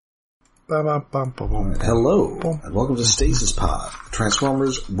Hello, and welcome to Stasis Pod,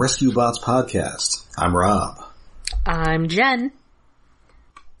 Transformers Rescue Bots podcast. I'm Rob. I'm Jen.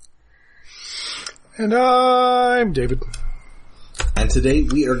 And I'm David. And today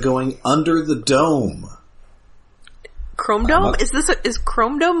we are going under the dome. Chrome Dome? Is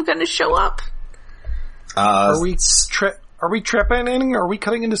Chrome Dome going to show up? Are we trepanning? Are we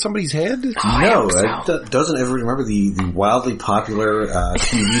cutting into somebody's head? No, doesn't everybody remember the wildly popular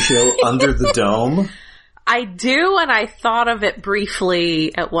TV show Under the Dome? I do, and I thought of it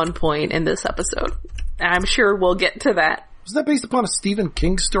briefly at one point in this episode. I'm sure we'll get to that. Was that based upon a Stephen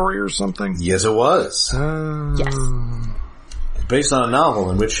King story or something? Yes, it was. Yes. Based on a novel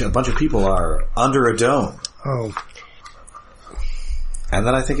in which a bunch of people are under a dome. Oh. And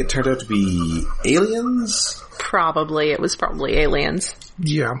then I think it turned out to be aliens? It was probably aliens.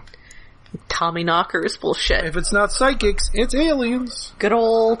 Yeah. Tommy Knockers bullshit. If it's not psychics, it's aliens. Good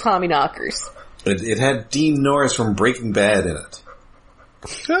old Tommy Knockers. It had Dean Norris from Breaking Bad in it.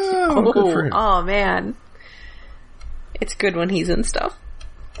 Oh, good for him. Oh, man. It's good when he's in stuff.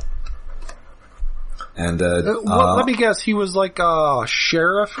 And let me guess, he was like a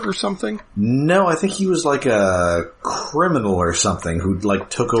sheriff or something? No, I think he was like a criminal or something who like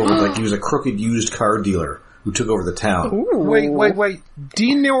took over, like he was a crooked used car dealer who took over the town. Ooh. Wait.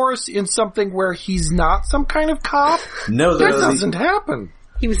 Dean Norris in something where he's not some kind of cop? No, that doesn't happen.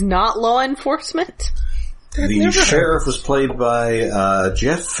 He was not law enforcement? The sheriff was played by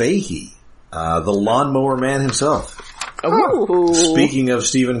Jeff Fahey, the lawnmower man himself. Oh. Speaking of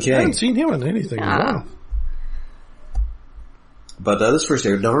Stephen King. I haven't seen him in anything in a while. But this first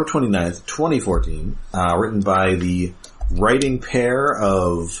aired November 29th, 2014, written by the writing pair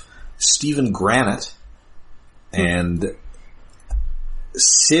of Stephen Granite and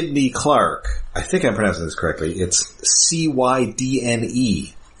Sidney Clark. I think I'm pronouncing this correctly. It's Cydne.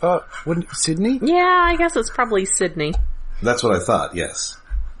 Sydney? Yeah, I guess it's probably Sydney. That's what I thought, yes.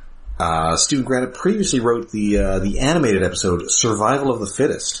 Stephen Granite previously wrote the animated episode Survival of the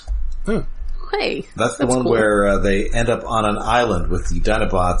Fittest. Hey, that's the one cool. Where they end up on an island with the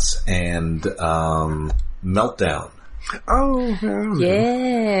Dinobots and Meltdown. Oh,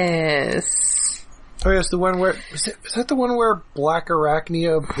 yes. Oh, yes, the one where... Is that the one where Black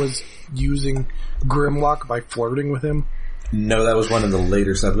Arachnia was using Grimlock by flirting with him? No, that was one in the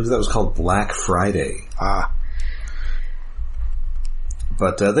later stuff. I believe that was called Black Friday.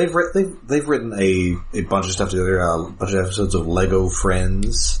 But they've written a bunch of stuff together, a bunch of episodes of Lego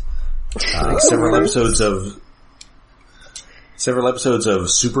Friends, several episodes of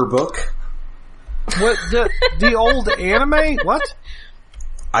Superbook. What, the old anime? What?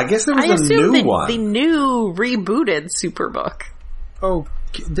 I guess there was a new one. The new rebooted Superbook. Oh,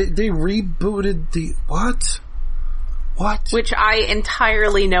 they rebooted the what? What? Which I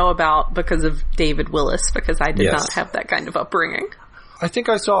entirely know about because of David Willis, because I did not have that kind of upbringing. I think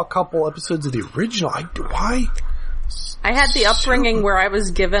I saw a couple episodes of the original. Why? I had the upbringing where I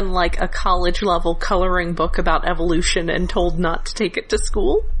was given like a college level coloring book about evolution and told not to take it to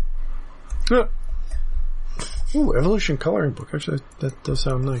school. Ooh, evolution coloring book. Actually, that does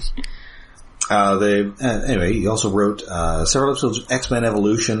sound nice. Anyway, he also wrote several episodes of X-Men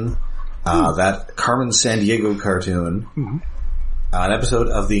Evolution, that Carmen Sandiego cartoon, an episode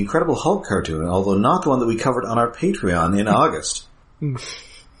of the Incredible Hulk cartoon, although not the one that we covered on our Patreon in August.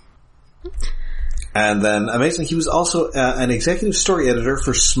 And then, amazing, he was also an executive story editor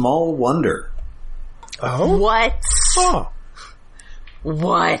for Small Wonder. Oh? What? Oh.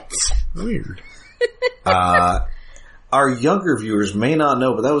 What? Weird. Our younger viewers may not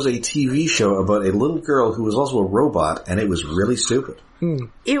know, but that was a TV show about a little girl who was also a robot, and it was really stupid.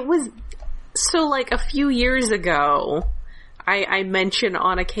 It was... So, like, a few years ago, I mention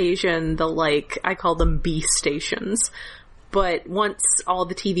on occasion I call them B stations. But once all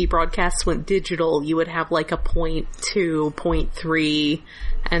the TV broadcasts went digital, you would have like a 0.2, 0.3,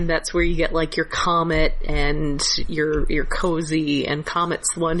 and that's where you get like your Comet and your Cozy, and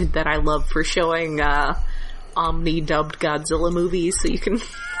Comet's the one that I love for showing Omni-dubbed Godzilla movies, so you can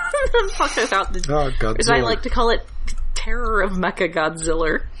talk about Godzilla. as I like to call it, Terror of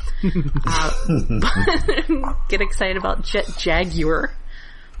Mechagodzilla. Get excited about Jet Jaguar.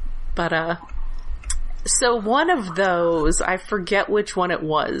 But, so one of those, I forget which one it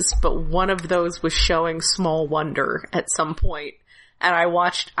was, but one of those was showing Small Wonder at some point. And I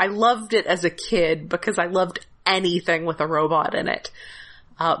loved it as a kid because I loved anything with a robot in it.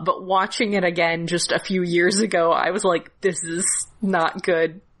 But watching it again just a few years ago, I was like, this is not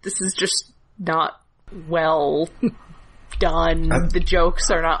good. This is just not well done. The jokes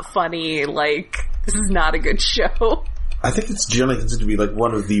are not funny. Like, this is not a good show. I think it's generally considered to be like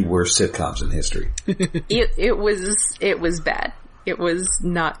one of the worst sitcoms in history. It was bad. It was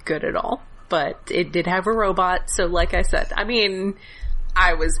not good at all. But it did have a robot, so like I said, I mean,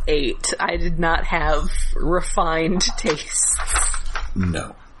 I was 8. I did not have refined taste.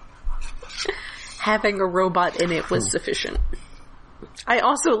 No. Having a robot in it was sufficient. I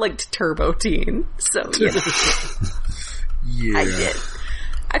also liked Turbo Teen, so yeah. Yeah. I did.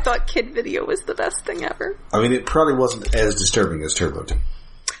 I thought Kid Video was the best thing ever. I mean, it probably wasn't as disturbing as Turbo Teen.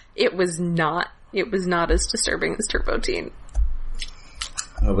 It was not. It was not as disturbing as Turbo Teen.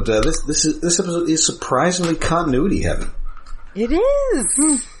 Oh, but this episode is surprisingly continuity heavy. It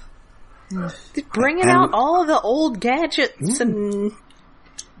is. Bringing out all of the old gadgets and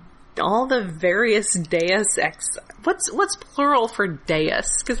all the various Deus Ex. What's plural for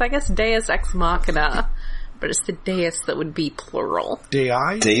Deus? Because I guess Deus Ex Machina, but it's the Deus that would be plural.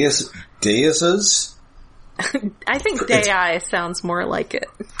 Deuses? I think Dei sounds more like it.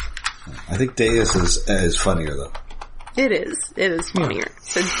 I think Deus is funnier though. It is. It is funnier.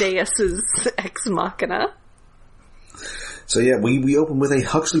 So Deus is Ex Machina. So yeah, we open with a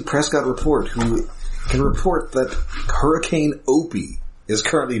Huxley Prescott report who can report that Hurricane Opie is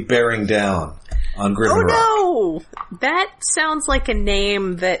currently bearing down on Griffin Rock. Oh no! That sounds like a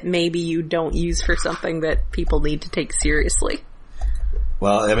name that maybe you don't use for something that people need to take seriously.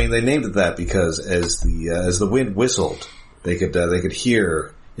 Well, I mean, they named it that because as the wind whistled, they could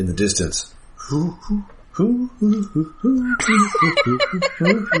hear in the distance.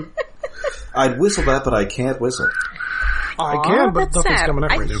 I'd whistle that, but I can't whistle. I can, but nothing's sad. coming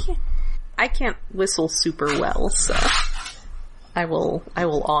up right now. I can't whistle super well, so I will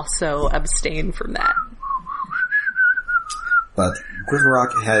also abstain from that. But Griffin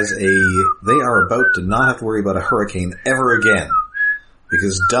Rock they are about to not have to worry about a hurricane ever again.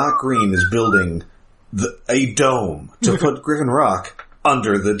 Because Doc Green is building a dome to put Griffin Rock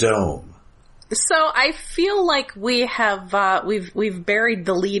under the dome. So I feel like we have we've buried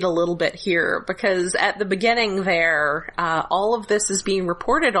the lead a little bit here, because at the beginning there, all of this is being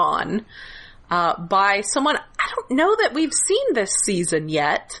reported on by someone I don't know that we've seen this season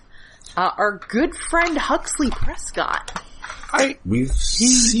yet. Our good friend Huxley Prescott. We've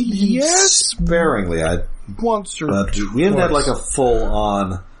seen him sparingly. Once or but we haven't had like a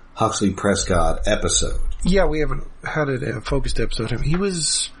full-on Huxley Prescott episode. Yeah, we haven't had a focused episode of him. He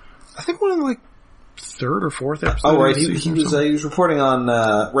was, I think, one of the, like, 3rd or 4th episode. Oh, right. He was reporting on,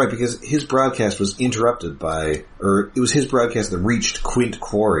 right, because his broadcast was interrupted by, or it was his broadcast that reached Quint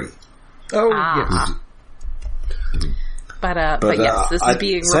Quarry. Oh, yes. But yes, this is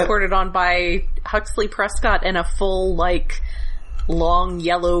being reported on by Huxley Prescott in a full, like, long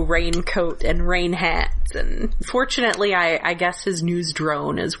yellow raincoat and rain hat. And fortunately, I guess his news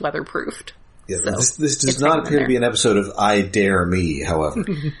drone is weatherproofed. Yeah, so this does not appear to be an episode of I Dare Me, however.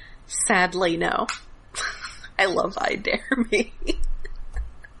 Sadly, no. I love I Dare Me.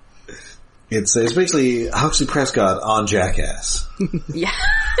 It's basically Huxley Prescott on Jackass.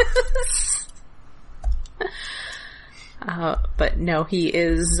 Yes. But no, he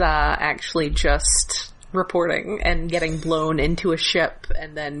is actually just reporting and getting blown into a ship,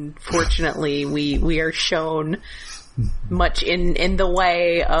 and then fortunately we are shown much in the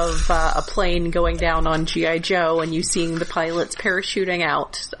way of a plane going down on G.I. Joe and you seeing the pilots parachuting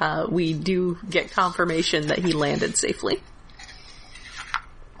out. We do get confirmation that he landed safely.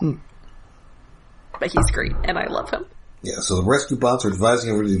 But he's great, and I love him. Yeah, so the rescue bots are advising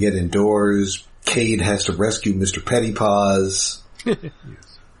everybody to get indoors. Cade has to rescue Mr. Pettypaws. Yes.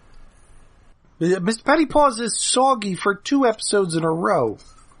 Mr. Pettypaws is soggy for 2 episodes in a row.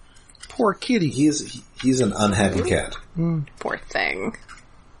 Poor kitty. He's an unhappy cat. Poor thing.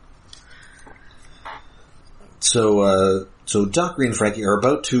 So Doc Green and Frankie are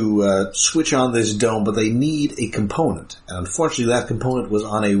about to switch on this dome, but they need a component. And unfortunately that component was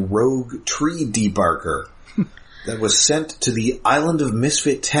on a rogue tree debarker that was sent to the Island of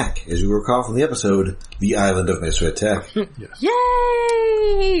Misfit Tech. As you recall from the episode, the Island of Misfit Tech. Yes.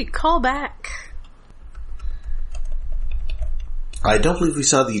 Yay! Call back. I don't believe we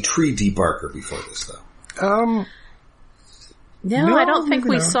saw the tree debarker before this, though. No, I don't think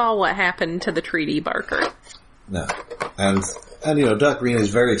we saw what happened to the tree debarker. No. And you know, Doc Green is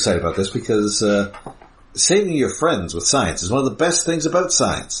very excited about this because saving your friends with science is one of the best things about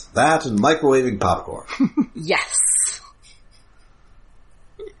science. That and microwaving popcorn. Yes.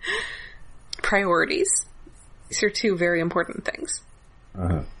 Priorities. These are 2 very important things.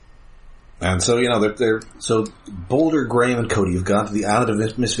 Uh-huh. And so, you know, so Boulder, Graham, and Cody have gone to the Island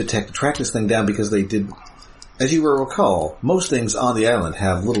of Misfit Tech to track this thing down because they did, as you will recall, most things on the island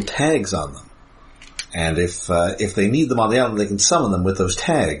have little tags on them. And if they need them on the island, they can summon them with those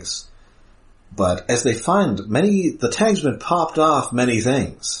tags. But as they find, the tags have been popped off many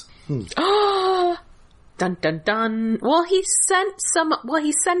things. Dun dun dun. Well, he's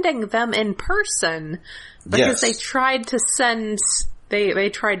sending them in person because they tried to send. They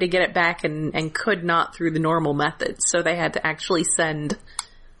tried to get it back and could not through the normal methods, so they had to actually send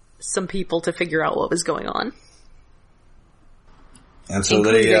some people to figure out what was going on. And so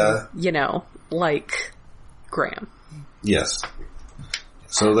including, like Graham. Yes.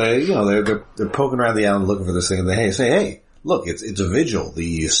 So they're poking around the island looking for this thing, and they say, hey, look, it's a Vigil,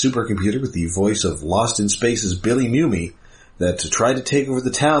 the supercomputer with the voice of Lost in Space's Billy Mumy that tried to take over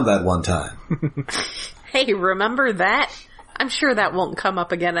the town that one time. Hey, remember that? I'm sure that won't come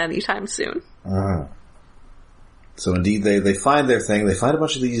up again anytime soon. So indeed, they find their thing. They find a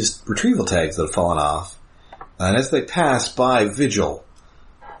bunch of these retrieval tags that have fallen off. And as they pass by Vigil,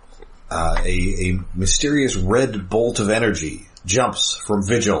 a mysterious red bolt of energy jumps from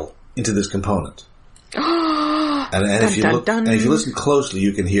Vigil into this component. And if you listen closely,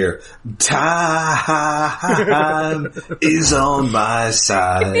 you can hear, time is on my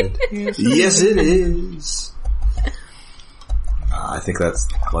side. Yes, it is. I think that's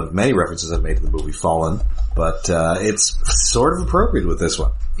one of many references I've made to the movie Fallen, but it's sort of appropriate with this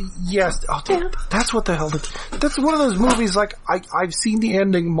one. Yes, that's what the hell. That's one of those movies, like, I've seen the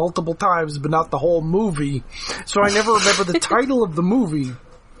ending multiple times, but not the whole movie, so I never remember the title of the movie.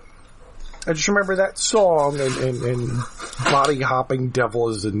 I just remember that song, and body-hopping devil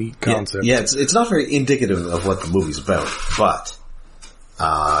is a neat concept. Yeah, it's not very indicative of what the movie's about, but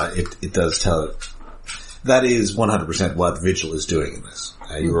it does tell it. That is 100% what Vigil is doing in this.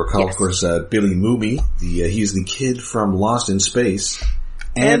 You recall, of course, Billy Mumy, he's the kid from Lost in Space.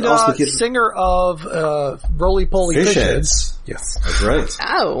 And also the kid singer of Roly Poly Fish Heads. Yes. That's right.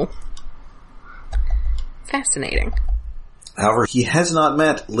 Oh. Fascinating. However, he has not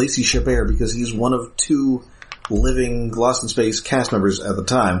met Lacey Chabert because he's one of two living Lost in Space cast members at the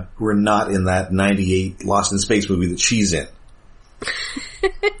time who are not in that 98 Lost in Space movie that she's in.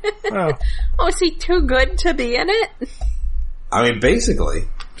 Oh, is he too good to be in it? I mean, basically.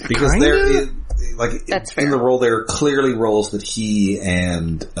 Because That's in the role, there are clearly roles that he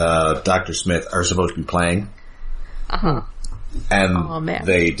and Dr. Smith are supposed to be playing. Uh-huh. And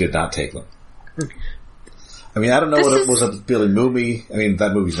they did not take them. I mean, I don't know what it was with Billy Mumy. I mean,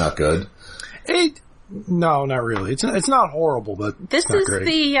 that movie's not good. No, not really. It's not horrible, but this it's not is great.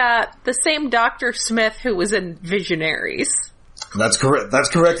 the same Dr. Smith who was in Visionaries. That's correct. That's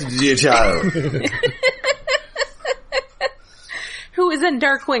correct, dear child. Who was in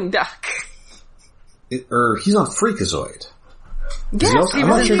Darkwing Duck. He's on Freakazoid. Yes, he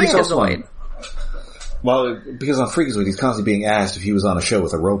was in Freakazoid. Well, because on Freakazoid, he's constantly being asked if he was on a show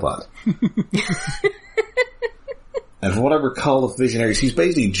with a robot. And from what I recall of Visionaries, he's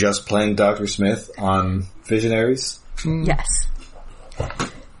basically just playing Dr. Smith on Visionaries. Yes.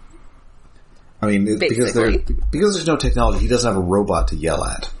 I mean, because there's no technology, he doesn't have a robot to yell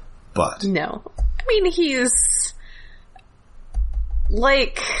at. But no. I mean, he's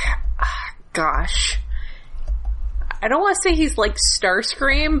like, gosh. I don't want to say he's like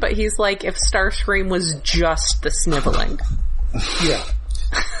Starscream, but he's like if Starscream was just the sniveling. Yeah.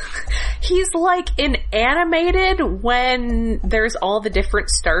 He's like in animated when there's all the different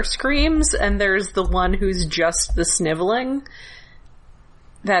Starscreams and there's the one who's just the sniveling.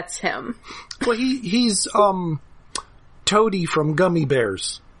 That's him. Well, he's Toady from Gummy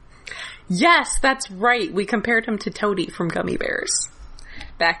Bears. Yes, that's right. We compared him to Toady from Gummy Bears.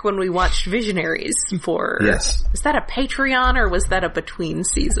 Back when we watched Visionaries for... Yes. Was that a Patreon or was that a Between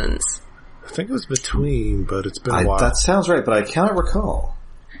Seasons? I think it was Between, but it's been a while. That sounds right, but I cannot recall.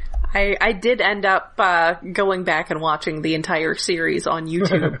 I did end up going back and watching the entire series on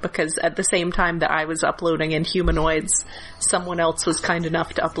YouTube because at the same time that I was uploading Inhumanoids, someone else was kind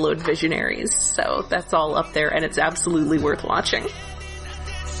enough to upload Visionaries. So that's all up there and it's absolutely worth watching.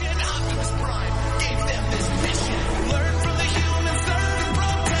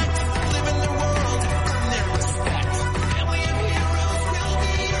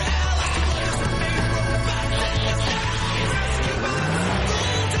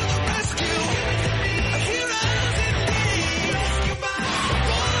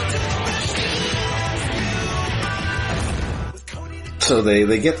 So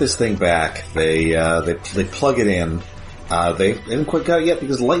they get this thing back. They plug it in. They haven't quite got it yet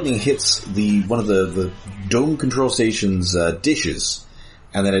because lightning hits one of the dome control station's dishes,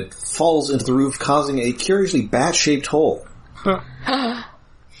 and then it falls into the roof, causing a curiously bat-shaped hole. I'll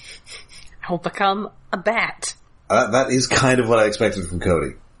become a bat. That is kind of what I expected from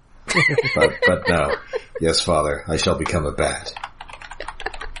Cody. but no. Yes, Father, I shall become a bat.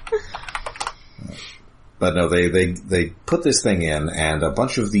 But no, they put this thing in, and a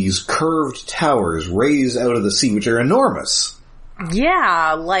bunch of these curved towers raise out of the sea, which are enormous.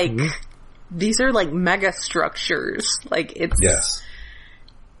 Yeah, like, these are like mega structures. Like, it's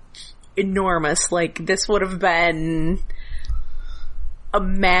enormous. Like, this would have been a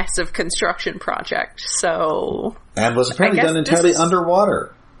massive construction project, so... And was apparently done entirely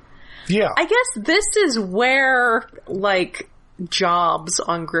underwater. Yeah. I guess this is where, like, jobs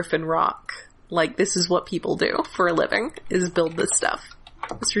on Griffin Rock, like, this is what people do for a living, is build this stuff.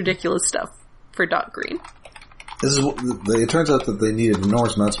 This ridiculous stuff for Doc Green. It turns out that they needed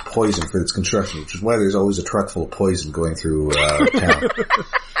enormous amounts of poison for this construction, which is why there's always a truck full of poison going through town.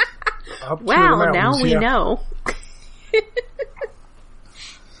 Wow, now we know.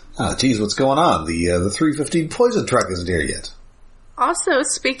 Geez, what's going on? The 315 poison truck isn't here yet. Also,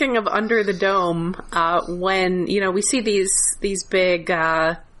 speaking of Under the Dome, when, we see these big,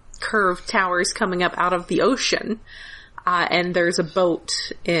 curved towers coming up out of the ocean, and there's a boat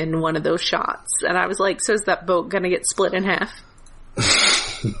in one of those shots, and I was like, so is that boat gonna get split in half?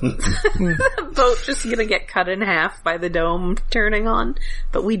 The boat just gonna get cut in half by the dome turning on,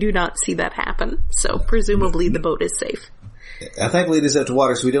 but we do not see that happen, so presumably the boat is safe. Thankfully it is out to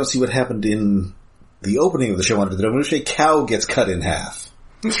water, so we don't see what happened in the opening of the show Under the Dome, in which a cow gets cut in half.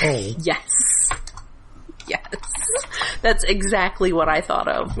 Oh. Yes. That's exactly what I thought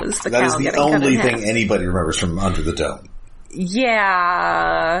of, was the cow getting cut in half. That is the only thing anybody remembers from Under the Dome.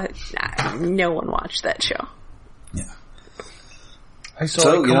 Yeah. No one watched that show. Yeah. I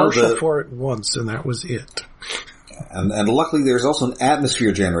saw a commercial for it once, and that was it. And luckily there's also an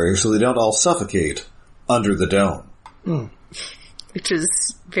atmosphere generator, so they don't all suffocate under the dome. Which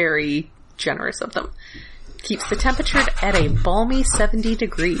is very generous of them. Keeps the temperature at a balmy 70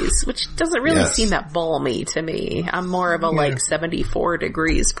 degrees, which doesn't really seem that balmy to me. I'm more of a 74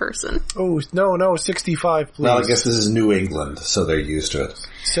 degrees person. Oh, no, 65, please. Well, I guess this is New England, so they're used to it.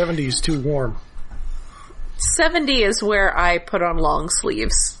 70 is too warm. 70 is where I put on long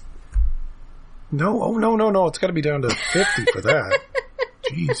sleeves. No, no. It's gotta be down to 50 for that.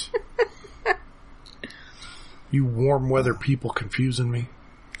 Jeez. You warm weather people confusing me.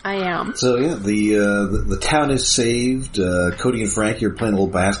 I am. So yeah, the town is saved. Cody and Frankie are playing a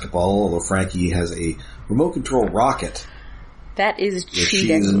little basketball, although Frankie has a remote control rocket. That is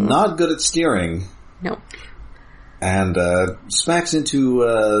cheating. She's not good at steering. No. And smacks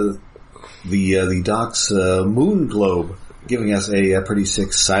into the Doc's moon globe, giving us a pretty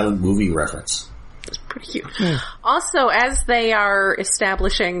sick silent movie reference. It's pretty cute. Also, as they are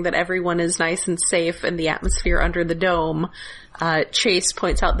establishing that everyone is nice and safe in the atmosphere under the dome, Chase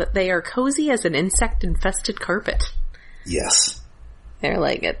points out that they are cozy as an insect-infested carpet. Yes. They're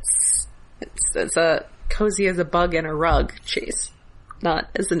like, it's a cozy as a bug in a rug, Chase. Not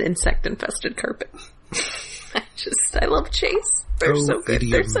as an insect-infested carpet. I love Chase. They're so good.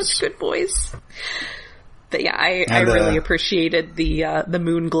 Idioms. They're such good boys. But yeah, I really appreciated the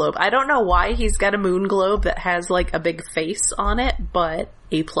moon globe. I don't know why he's got a moon globe that has like a big face on it, but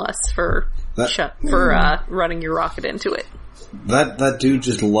A+ for running your rocket into it. That dude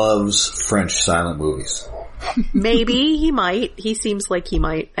just loves French silent movies. Maybe he might. He seems like he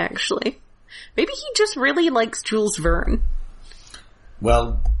might, actually. Maybe he just really likes Jules Verne.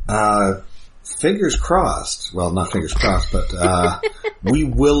 Well, fingers crossed. Well, not fingers crossed, but we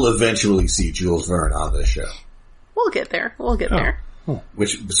will eventually see Jules Verne on this show. We'll get there.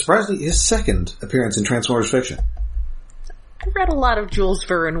 Which, surprisingly, his second appearance in Transformers Fiction. I read a lot of Jules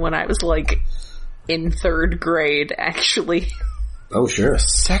Verne when I was, in 3rd grade, actually. Oh, sure.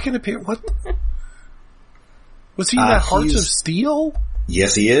 Second appearance? What? Was he in that Hearts of Steel?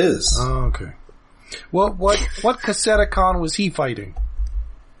 Yes, he is. Oh, okay. What Cassetticon was he fighting?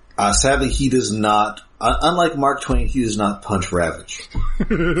 Sadly, he does not, unlike Mark Twain, he does not punch Ravage.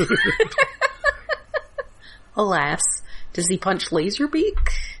 Alas. Does he punch Laserbeak?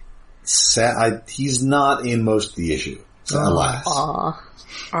 He's not in most of the issue. So alas.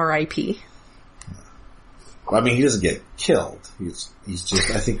 R.I.P. I mean, he doesn't get killed. He's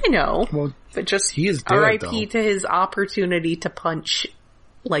just, I think... I know, but just he is dead, R.I.P. to his opportunity to punch,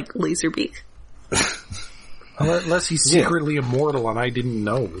 Laserbeak. Unless he's secretly immortal and I didn't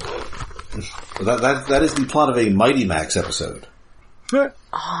know. That is the plot of a Mighty Max episode.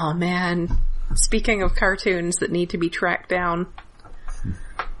 Oh, man. Speaking of cartoons that need to be tracked down.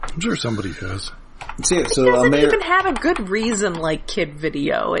 I'm sure somebody does. It doesn't even have a good reason like Kid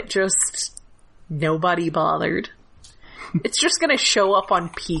Video. It just... Nobody bothered. It's just gonna show up on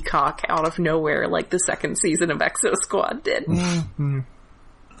Peacock out of nowhere like the 2nd season of Exo Squad did. Mm-hmm.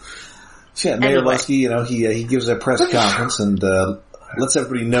 So yeah, Mayor Anyway. Lusky, he gives a press conference and lets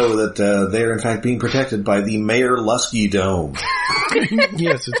everybody know that they're in fact being protected by the Mayor Lusky Dome.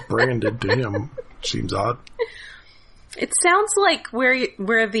 Yes, it's branded to him. Seems odd. It sounds like where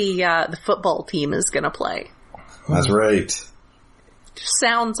the football team is going to play. That's right. Just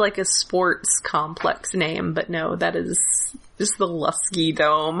sounds like a sports complex name, but no, that is just the Lusky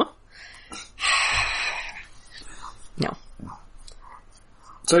Dome. No.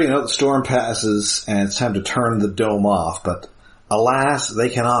 So, the storm passes and it's time to turn the dome off, but alas, they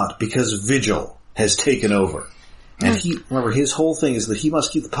cannot because Vigil has taken over. And remember, his whole thing is that he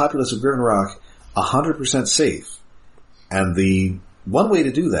must keep the populace of Grimmen Rock 100% safe. And the one way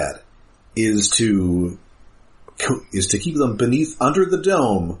to do that is to keep them under the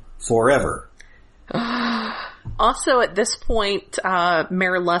dome forever. Also, at this point,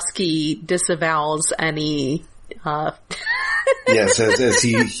 Mayor Lusky disavows any Yes, as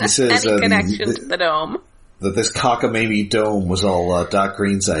he says any connection to the dome. That this cockamamie dome was all Doc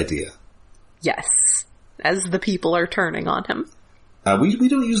Green's idea. Yes, as the people are turning on him. We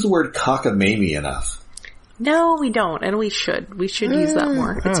don't use the word cockamamie enough. No, we don't, and we should. We should use that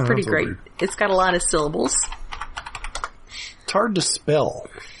more. It's pretty great. weird. It's got a lot of syllables. It's hard to spell.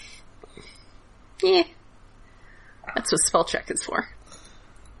 Yeah. That's what spell check is for.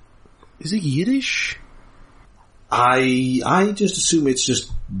 Is it Yiddish? I just assume it's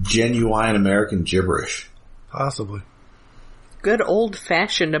just genuine American gibberish. Possibly. Good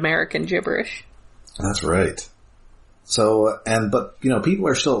old-fashioned American gibberish. That's right. So, but people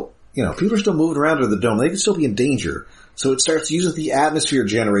are still moving around to the dome. They can still be in danger. So it starts using the atmosphere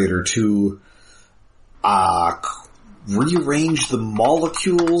generator to rearrange the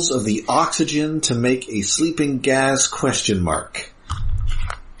molecules of the oxygen to make a sleeping gas ?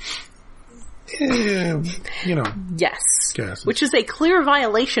 Yes. Gases. Which is a clear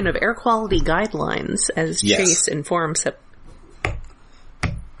violation of air quality guidelines, as Yes. Chase informs him.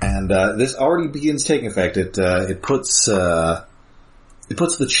 And this already begins taking effect. It puts the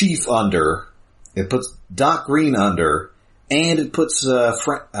chief under, it puts Doc Green under, and it puts Danny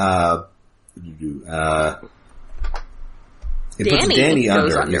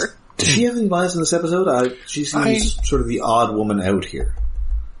goes under. under. Does she have any lines in this episode? She seems sort of the odd woman out here.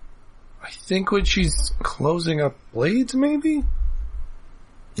 I think when she's closing up Blades, maybe?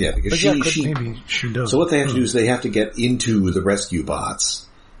 Yeah, because maybe she does. So what they have to do is they have to get into the rescue bots.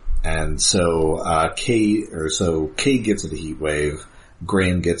 And so, Kay gets into Heatwave,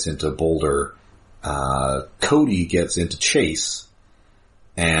 Graham gets into Boulder, Cody gets into Chase,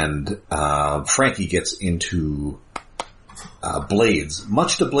 and, Frankie gets into, Blades,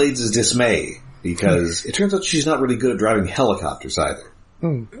 much to Blades' dismay, because it turns out she's not really good at driving helicopters either.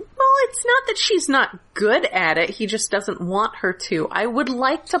 Well, it's not that she's not good at it, he just doesn't want her to. I would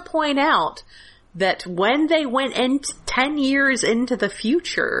like to point out that when they went 10 years into the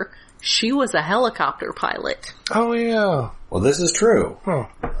future, she was a helicopter pilot. Oh, yeah. Well, this is true. Huh.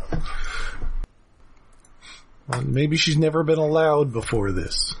 Well, maybe she's never been allowed before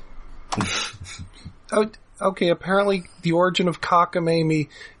this. Okay, apparently the origin of cockamamie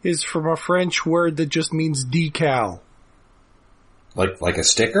is from a French word that just means decal. Like a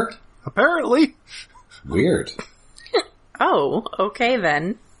sticker? Apparently. Weird. Oh, okay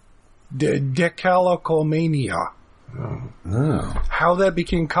then. Decalocomania. Oh. How that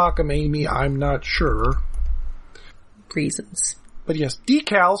became cockamamie, I'm not sure. Reasons. But yes,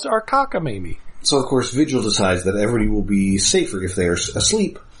 decals are cockamamie. So, of course, Vigil decides that everybody will be safer if they're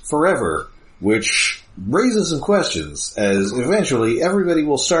asleep forever, which raises some questions, as eventually everybody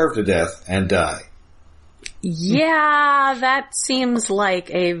will starve to death and die. Yeah, that seems like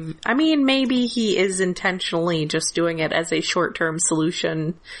maybe he is intentionally just doing it as a short-term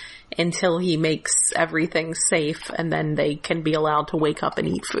solution until he makes everything safe and then they can be allowed to wake up and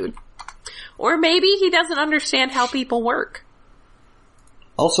eat food. Or maybe he doesn't understand how people work.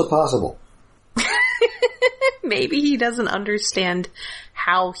 Also possible. Maybe he doesn't understand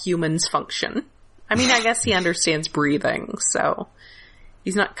how humans function. I mean, I guess he understands breathing, so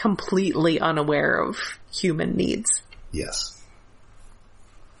he's not completely unaware of human needs. Yes.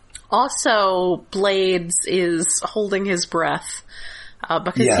 Also, Blades is holding his breath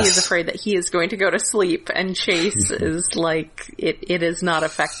because he is afraid that he is going to go to sleep, and Chase is like, it is not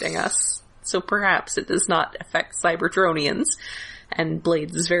affecting us. So perhaps it does not affect Cybertronians. And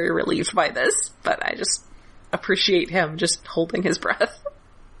Blades is very relieved by this, but I just appreciate him just holding his breath.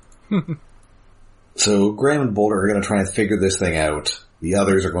 So Graham and Boulder are going to try and figure this thing out. The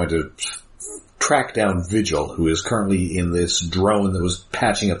others are going to track down Vigil, who is currently in this drone that was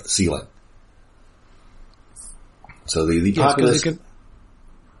patching up the ceiling. So the populace...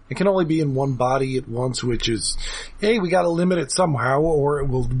 It can only be in one body at once, which is, hey, we gotta limit it somehow, or it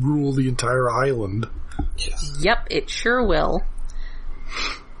will rule the entire island. Yes. Yep, it sure will.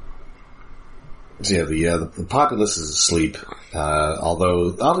 So yeah, the populace is asleep.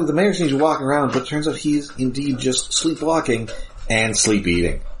 Although, oddly, the mayor seems to be walking around, but it turns out he's indeed just sleepwalking and sleep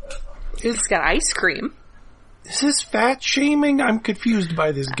eating. It's got ice cream. Is this fat shaming? I'm confused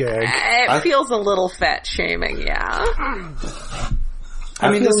by this gag. It feels a little fat shaming, yeah.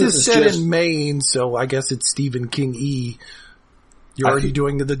 I mean, this is set in Maine, so I guess it's Stephen King-y. You're already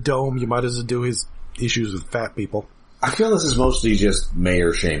doing the dome, you might as well do his issues with fat people. I feel this is mostly just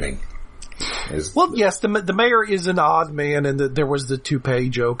mayor shaming. Well, yes, the mayor is an odd man, and there was the toupee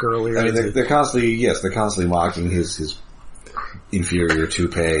joke earlier. I mean, they're constantly mocking his inferior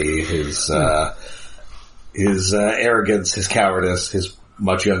toupee, his arrogance, his cowardice, his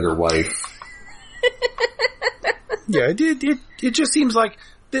much younger wife. Yeah, it just seems like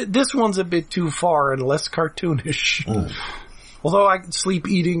this one's a bit too far and less cartoonish. Mm. Although sleep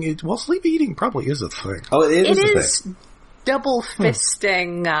eating probably is a thing. Oh, it is a thing. Double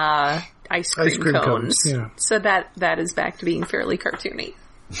fisting ice cream cones. Yeah. So that is back to being fairly cartoony.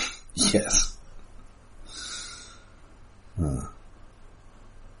 Yes. So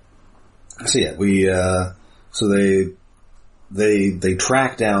yeah, they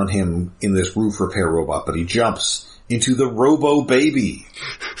track down him in this roof repair robot, but he jumps into the Robo Baby.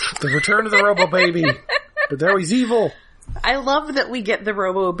 The return of the Robo Baby. But now he's evil. I love that we get the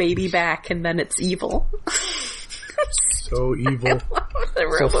Robo Baby back and then it's evil. So evil. The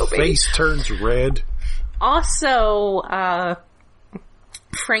Robo Baby. Face turns red. Also,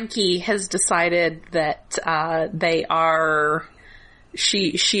 Frankie has decided that they are...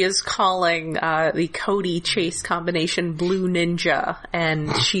 She is calling the Cody Chase combination Blue Ninja,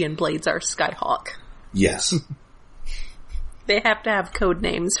 and she and Blades are Skyhawk. Yes. They have to have code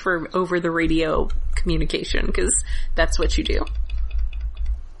names for over-the-radio communication, because that's what you do.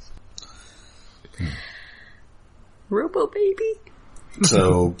 Robo Baby.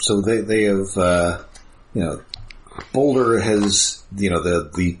 So they have, Boulder has,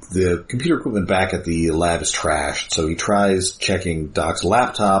 the computer equipment back at the lab is trashed, so he tries checking Doc's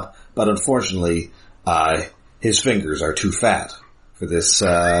laptop, but unfortunately, his fingers are too fat for this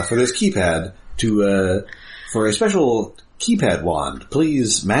keypad for a special keypad wand.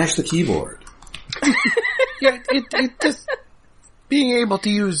 Please mash the keyboard. Yeah, it just, being able to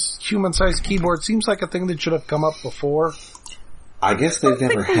use human-sized keyboard seems like a thing that should have come up before. I guess they've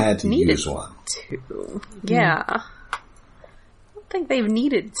never had to use one. Yeah. I don't think they've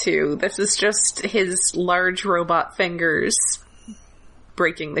needed to. This is just his large robot fingers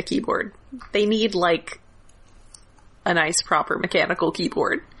breaking the keyboard. They need, a nice proper mechanical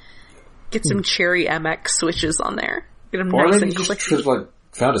keyboard. Get some Cherry MX switches on there. Get them or nice maybe and just clicky.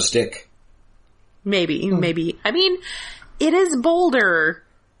 Found a stick. Maybe. I mean, it is Boulder.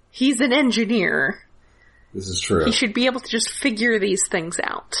 He's an engineer. This is true. He should be able to just figure these things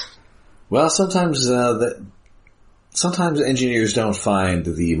out. Well, sometimes engineers don't find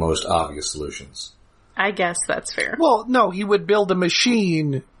the most obvious solutions. I guess that's fair. Well, no, he would build a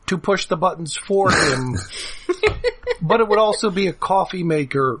machine to push the buttons for him, but it would also be a coffee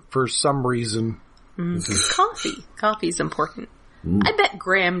maker for some reason. Coffee. Coffee's important. I bet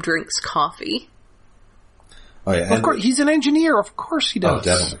Graham drinks coffee. Oh yeah, of course, he's an engineer. Of course he does. Oh,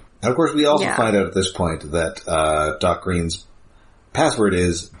 definitely. And of course, we also find out at this point that Doc Green's password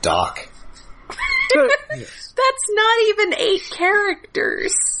is Doc. Yes. That's not even 8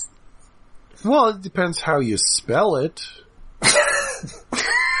 characters. Well, it depends how you spell it.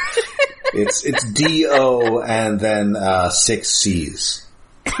 It's D-O and then 6 C's.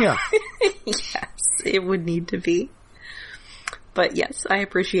 Yeah. Yes, it would need to be. But yes, I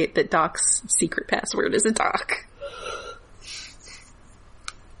appreciate that Doc's secret password is a Doc.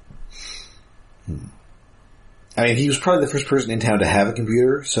 I mean, he was probably the first person in town to have a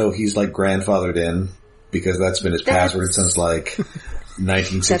computer, so he's grandfathered in, because that's been his password since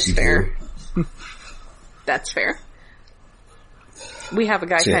 1962. That's fair. We have a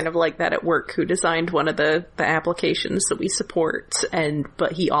guy kind of like that at work who designed one of the applications that we support,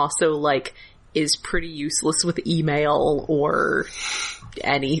 but he also is pretty useless with email or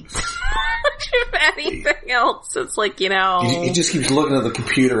anything else. It's He just keeps looking at the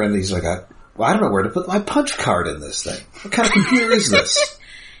computer and he's like, I don't know where to put my punch card in this thing. What kind of computer is this?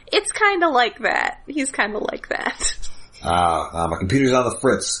 It's kind of like that. He's kind of like that. My computer's on the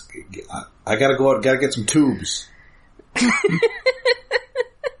fritz. I gotta go out, gotta get some tubes.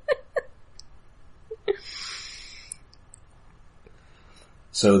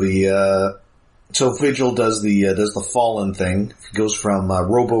 So So Vigil does the Fallen thing. He goes from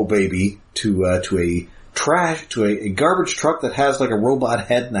Robo Baby to a garbage truck that has like a robot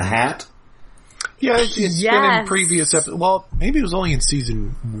head and a hat. Yeah, it's been in previous episodes. Well, maybe it was only in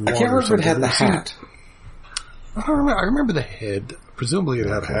season 1. I can't remember if it had the hat. I don't remember. I remember the head. Presumably it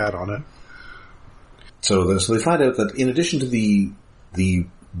had a hat on it. So they find out that in addition to the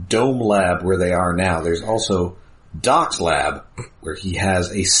Dome lab where they are now, there's also Doc's lab, where he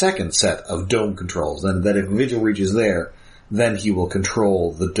has a second set of Dome controls, and that if Vigil reaches there, then he will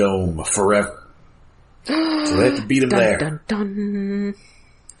control the Dome forever. So they have to beat him there. Dun, dun.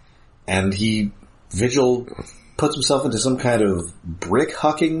 And Vigil puts himself into some kind of brick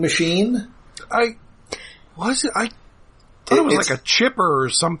hucking machine. I thought it was like a chipper or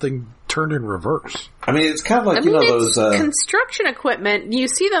something turned in reverse. I mean, it's kind of like, it's those... construction equipment. You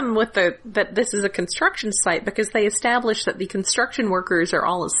see them with that this is a construction site because they established that the construction workers are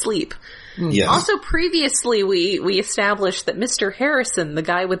all asleep. Yes. Also, previously, we established that Mr. Harrison, the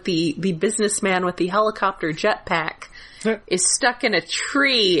guy with the businessman with the helicopter jetpack, is stuck in a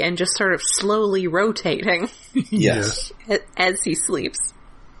tree and just sort of slowly rotating. Yes. As he sleeps.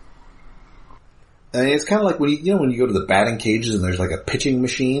 I mean, it's kind of like when you go to the batting cages and there's like a pitching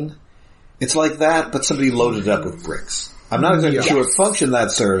machine. It's like that, but somebody loaded it up with bricks. I'm not exactly sure what function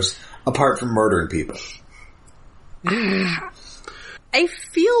that serves, apart from murdering people. I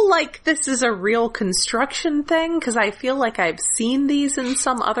feel like this is a real construction thing, because I feel like I've seen these in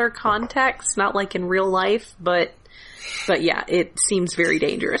some other context, not like in real life, but yeah, it seems very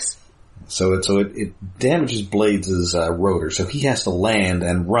dangerous. So it damages Blades' rotor, so he has to land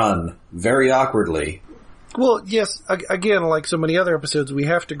and run very awkwardly. Well, yes, again, like so many other episodes, we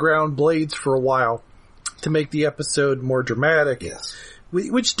have to ground Blades for a while to make the episode more dramatic. Yes.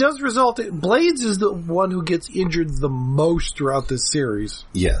 Which does result in... Blades is the one who gets injured the most throughout this series.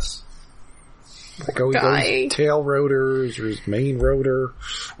 Yes. Like those tail rotors or his main rotor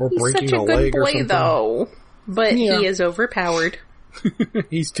or breaking a leg or something. He's such a good boy, though. But he is overpowered.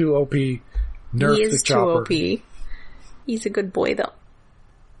 He's too OP. Nerf he is the chopper. too OP. He's a good boy, though.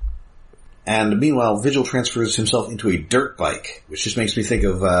 And meanwhile, Vigil transfers himself into a dirt bike, which just makes me think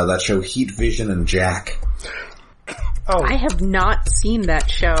of that show Heat Vision and Jack. Oh. I have not seen that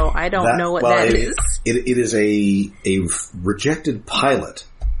show. I don't know what that is. It is a rejected pilot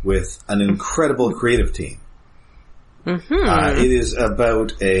with an incredible creative team. Mm-hmm. It is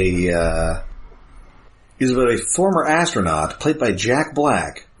about a former astronaut played by Jack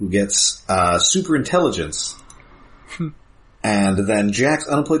Black who gets super intelligence. And then Jack's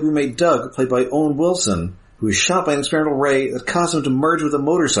unemployed roommate Doug, played by Owen Wilson, who is shot by an experimental ray that caused him to merge with a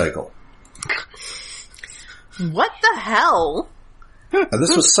motorcycle. What the hell?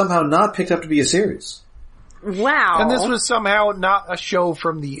 This was somehow not picked up to be a series. Wow. And this was somehow not a show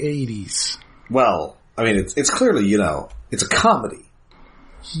from the 80s. Well, I mean, it's clearly, it's a comedy.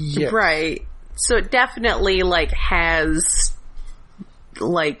 Yes. Right. So it definitely, has,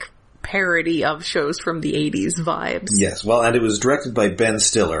 parody of shows from the 80s vibes. Yes, well, and it was directed by Ben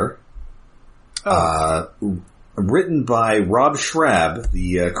Stiller. Written by Rob Schrab,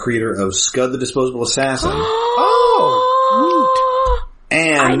 the creator of Scud the Disposable Assassin.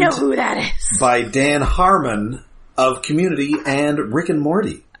 And I know who that is. By Dan Harmon of Community and Rick and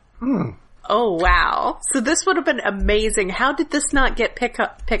Morty. Oh, wow. So this would have been amazing. How did this not get picked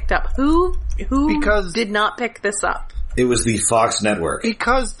up? Who did not pick this up? It was the Fox Network.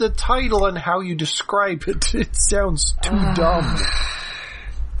 Because the title and how you describe it sounds too dumb.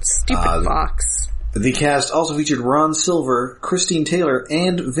 Stupid Fox. The cast also featured Ron Silver, Christine Taylor,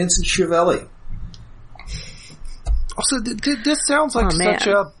 and Vincent Schiavelli. Also, this sounds like such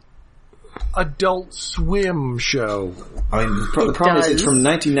a Adult Swim show. I mean, the problem is it's from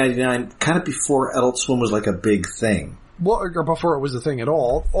 1999, kind of before Adult Swim was like a big thing. Well, or before it was a thing at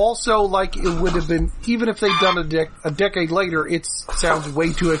all. Also, it would have been, even if they'd done a decade later, it sounds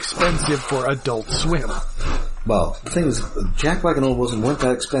way too expensive for Adult Swim. Well, the thing is, Jack Black and Owen Wilson weren't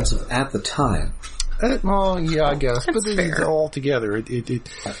that expensive at the time. Well, yeah, I guess. That's but fair. All together,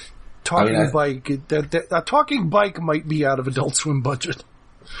 talking bike might be out of Adult Swim budget.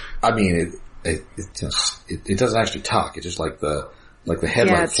 I mean, it doesn't actually talk. It's just like the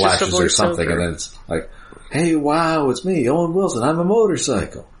headlight flashes or something, and then it's like, hey, wow, it's me, Owen Wilson. I'm a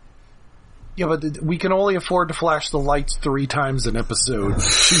motorcycle. Yeah, but we can only afford to flash the lights 3 times an episode.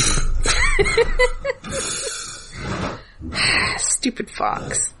 Stupid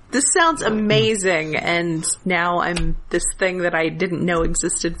Fox. This sounds amazing, and now I'm this thing that I didn't know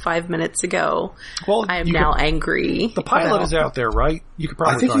existed 5 minutes ago. Well, I am now angry. The pilot is out there, right? You could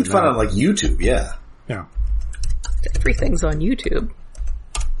probably I think you'd find it on YouTube, yeah. Yeah. Everything's on YouTube.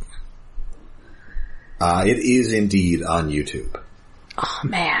 It is indeed on YouTube. Oh,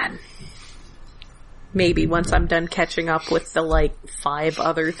 man. Maybe once I'm done catching up with the, 5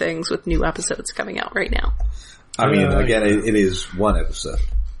 other ththings with new episodes coming out right now. I mean, again, it is one episode,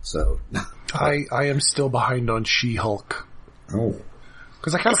 so... I am still behind on She-Hulk. Oh.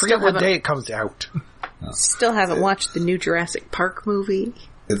 Because I kind of forget what day it comes out. Still haven't watched the new Jurassic Park movie.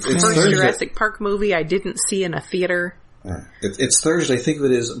 It's First Thursday. Jurassic Park movie I didn't see in a theater. It's Thursday. Think of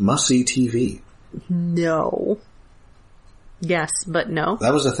it as must-see TV. No. Yes, but no.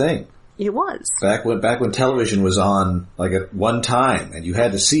 That was a thing. It was. Back when television was on, at one time, and you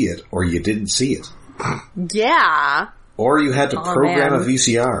had to see it, or you didn't see it. Yeah. Or you had to program man. a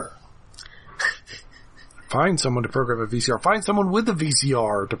VCR. Find someone to program a VCR. Find someone with a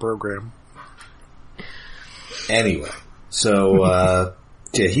VCR to program. Anyway, so,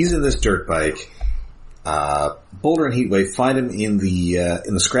 he's in this dirt bike. Boulder and Heatwave find him in the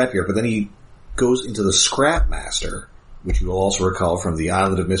scrapyard, but then he goes into the Scrap Master, which you will also recall from the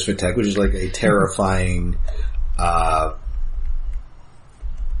Island of Misfit Tech, which is like a terrifying,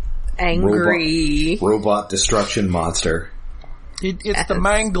 angry robot destruction monster. It's the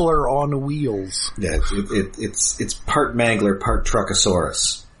Mangler on wheels. Yeah, it's part Mangler, part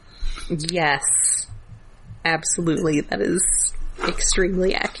Truckosaurus. Yes. Absolutely. That is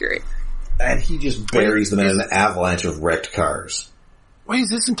extremely accurate. And he just buries them in an avalanche of wrecked cars. Wait, is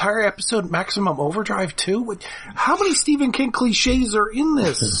this entire episode Maximum Overdrive 2? How many Stephen King cliches are in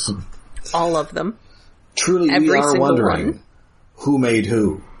this? All of them. Truly, Every we are single wondering, one. who made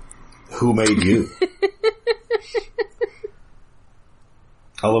who? Who made you?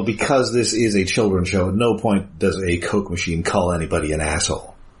 Although because this is a children's show, at no point does a Coke machine call anybody an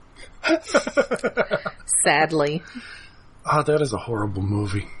asshole. Sadly. That is a horrible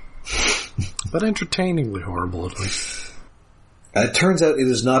movie. But entertainingly horrible, at least. It turns out it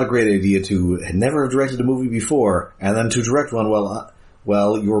is not a great idea to never have directed a movie before, and then to direct one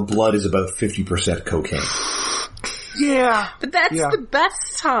well, your blood is about 50% cocaine. Yeah. But that's the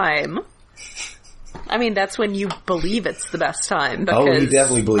best time. I mean, that's when you believe it's the best time. Oh, he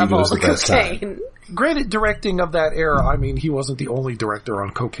definitely believed it was the best time. Granted, directing of that era, I mean, he wasn't the only director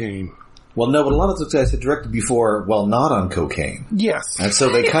on cocaine. Well, no, but a lot of those guys had directed before while not on cocaine. Yes. And so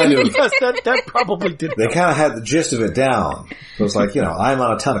they kind of... yes, that probably did. They kind of had the gist of it down. So it's like, I'm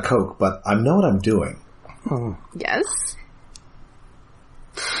on a ton of coke, but I know what I'm doing. Yes.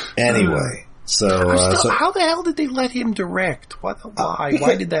 Anyway, so how the hell did they let him direct? Why?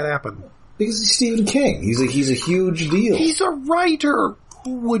 Why did that happen? Because he's Stephen King. He's a huge deal. He's a writer.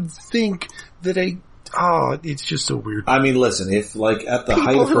 Who would think that it's just so weird. I mean, listen, if at the People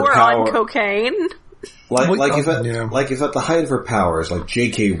height of who her are power, on cocaine. If at the height of her powers,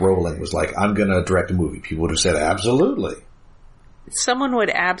 J.K. Rowling was like, I'm gonna direct a movie, people would have said absolutely. Someone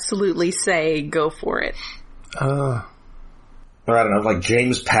would absolutely say, go for it. Or I don't know,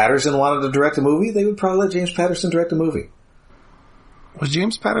 James Patterson wanted to direct a movie, they would probably let James Patterson direct a movie. Was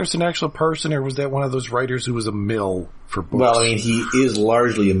James Patterson actually a person, or was that one of those writers who was a mill for books? Well, I mean, he is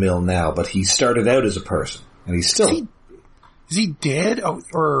largely a mill now, but he started out as a person, and he's still... Is he dead?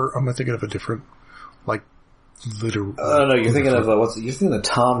 Or am I thinking of a different, literal... no, you're thinking of, you're thinking of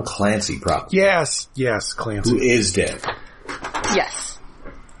Tom Clancy, probably. Yes, Clancy. Who is dead. Yes.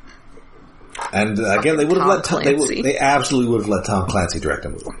 And again, they would have let they absolutely would have let Tom Clancy direct a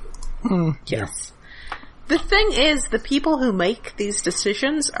movie. Yes. The thing is, the people who make these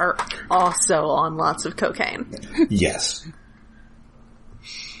decisions are also on lots of cocaine. Yes.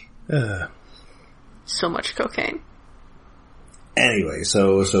 So much cocaine. Anyway,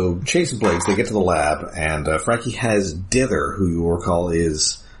 so Chase and Blake, they get to the lab, and Frankie has Dither, who you will recall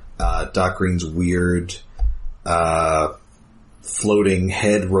is Doc Green's weird floating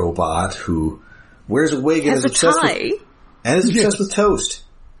head robot who wears a wig and is obsessed with toast.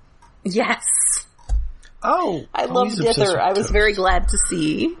 Yes. Oh, I love Dither. I was very glad to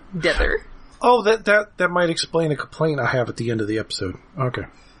see Dither. Oh, that might explain a complaint I have at the end of the episode. Okay.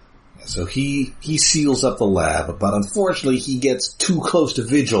 So he seals up the lab, but unfortunately he gets too close to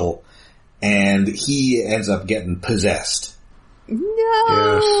Vigil, and he ends up getting possessed.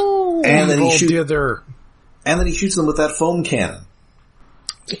 No. Yes. And then he shoots them with that foam cannon.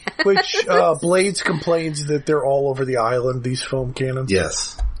 Yes. Which Blades complains that they're all over the island. These foam cannons.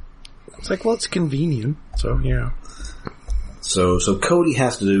 Yes. It's like, well, it's convenient. So yeah. So Cody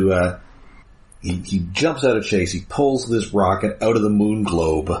has to do. He jumps out of Chase. He pulls this rocket out of the moon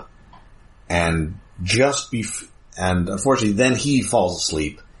globe, and and unfortunately, then he falls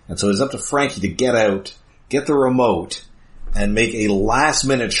asleep. And so it's up to Frankie to get out, get the remote, and make a last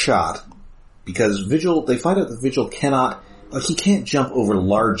minute shot, because Vigil. They find out that Vigil cannot like, he can't jump over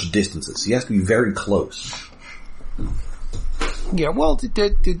large distances. He has to be very close. Yeah, well, he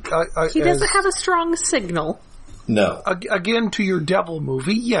doesn't have a strong signal. No. Again, to your devil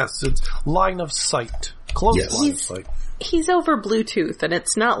movie, yes, it's line of sight. Close line of sight. He's over Bluetooth, and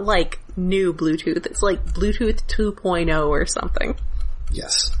it's not like new Bluetooth. It's like Bluetooth 2.0 or something.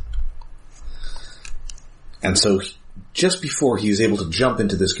 Yes. And so, just before he is able to jump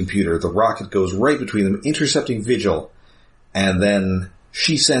into this computer, the rocket goes right between them, intercepting Vigil, and then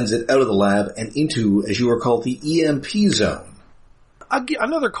she sends it out of the lab and into, as you recall, the EMP zone.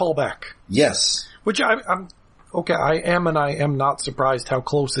 Another callback. Yes. Which I'm okay, I am not surprised how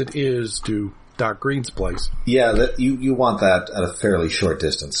close it is to Doc Green's place. Yeah, that you want that at a fairly short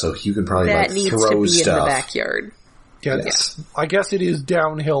distance, so you can probably that like needs throw to be stuff. in the backyard. Yeah, yes. I guess it is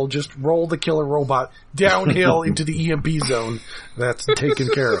downhill. Just roll the killer robot downhill into the EMP zone. That's taken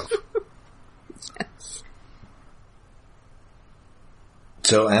care of.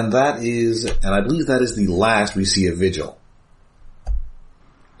 So, and I believe that is the last we see of Vigil.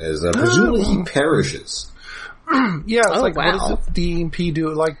 As presumably he perishes. Yeah, it's wow. what does the EMP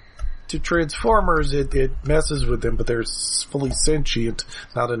do? Like, to Transformers, it messes with them, but they're fully sentient,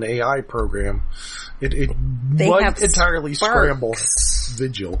 not an AI program. It might entirely scramble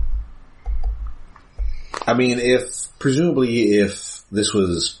Vigil. I mean, if this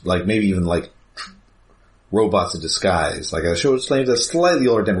was, like, maybe even, like, robots in disguise, like a show slaves a slightly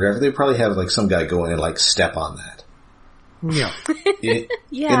older demographic, they'd probably have, like, some guy go in and, like, step on that. Yeah.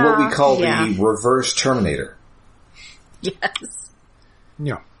 In what we call the reverse Terminator. Yes.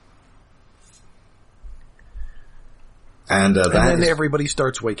 Yeah. And then everybody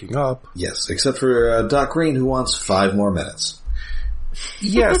starts waking up. Yes, except for Doc Green, who wants 5 more minutes.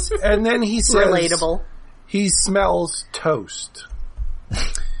 Yes, and then he says... Relatable. He smells toast.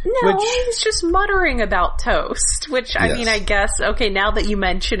 No, he's just muttering about toast, which, I mean, I guess, okay, now that you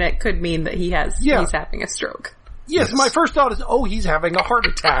mention it, could mean that he's having a stroke. Yes, my first thought is, he's having a heart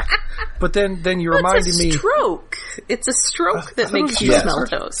attack. But then you reminded me... It's a stroke. It's a stroke that makes you smell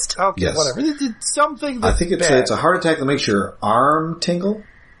toast. Okay, whatever. It's something that's I think it's a heart attack that makes your arm tingle.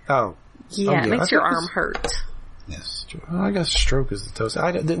 Oh. Yeah, it makes your arm hurt. Yes. I guess stroke is the toast.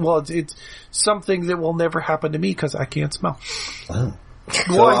 It's something that will never happen to me because I can't smell. Oh.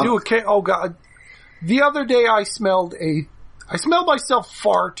 Well, I do. Oh, God. The other day I smelled myself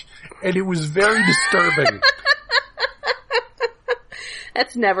fart, and it was very disturbing.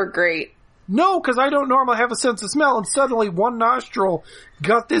 That's never great. No, because I don't normally have a sense of smell, and suddenly one nostril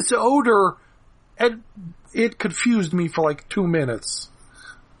got this odor, and it confused me for like 2 minutes.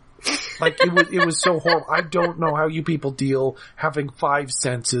 Like, it was so horrible. I don't know how you people deal having 5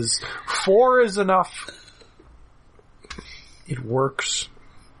 senses. 4 is enough. It works.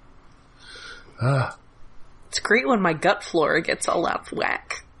 It's great when my gut flora gets all out of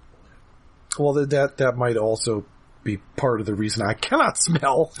whack. Well, that might also be part of the reason I cannot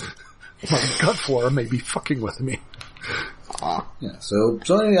smell. My gut flora may be fucking with me. Yeah, so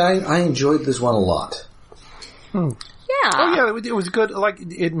anyway, I enjoyed this one a lot. Yeah. Oh yeah, it was good. Like,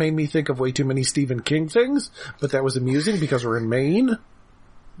 it made me think of way too many Stephen King things, but that was amusing because we're in Maine.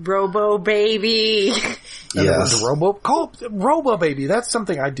 Robo Baby. Yes. Robo Baby. That's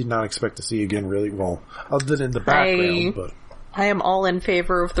something I did not expect to see again really well, other than in the background. But I am all in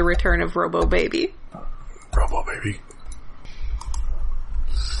favor of the return of Robo Baby. Robo Baby.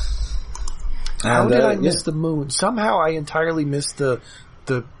 How did I miss the moon? Somehow I entirely missed the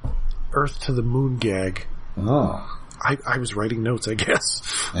Earth to the Moon gag. Oh. I was writing notes, I guess.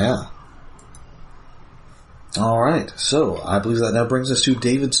 Yeah. Alright, so I believe that now brings us to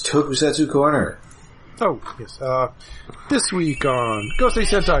David's Tokusatsu Corner. Oh, yes. This week on Gosei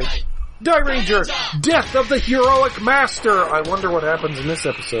Sentai, Dairanger, Death of the Heroic Master. I wonder what happens in this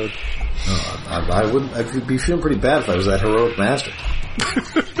episode. I could be feeling pretty bad if I was that heroic master.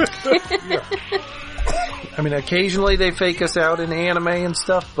 Yeah. I mean, occasionally they fake us out in anime and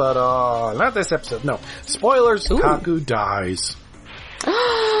stuff, but not this episode. No. Spoilers, Ooh. Kaku dies.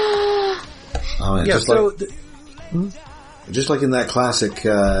 Oh, man, Yeah, just like in that classic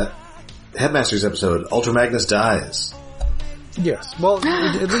Headmasters episode, Ultra Magnus dies. yes. Well,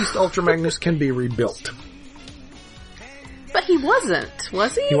 at least Ultra Magnus can be rebuilt. But he wasn't,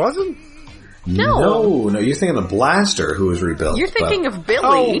 was he? He wasn't? No. No, you're thinking of Blaster, who was rebuilt. You're thinking of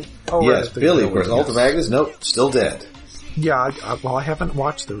Billy. Oh, yes, right, Billy, of course. yes. Ultra Magnus, nope, still dead. Yeah, I haven't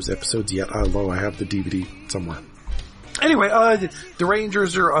watched those episodes yet, although I have the DVD somewhere. Anyway, the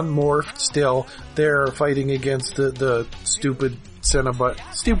Rangers are unmorphed still. They're fighting against the stupid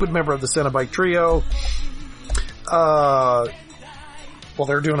member of the Cenobite trio. while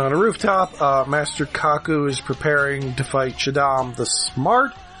they're doing it on a rooftop, Master Kaku is preparing to fight Shaddam, the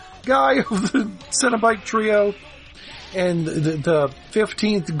smart guy of the Cenobite trio. And the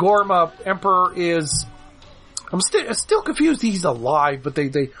 15th Gorma Emperor is... I'm still confused he's alive, but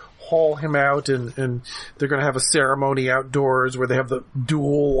they haul him out and they're going to have a ceremony outdoors where they have the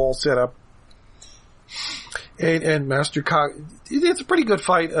duel all set up. And Master Kaku... It's a pretty good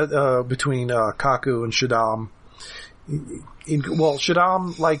fight between Kaku and Shaddam.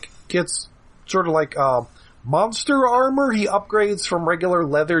 Shaddam, gets sort of monster armor. He upgrades from regular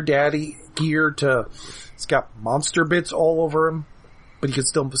leather daddy gear to... It's got monster bits all over him, but you can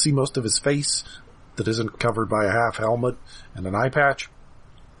still see most of his face that isn't covered by a half helmet and an eye patch.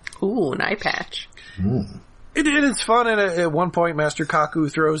 Ooh, an eye patch. Mm. It is fun, and at one point, Master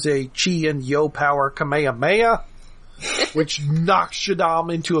Kaku throws a Chi and Yo power Kamehameha, which knocks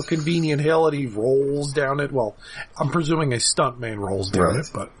Shaddam into a convenient hill, and he rolls down it. Well, I'm presuming a stuntman rolls down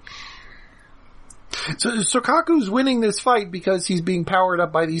it, but... So Kaku's winning this fight because he's being powered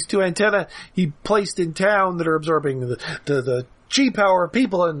up by these two antennae he placed in town that are absorbing the Chi power of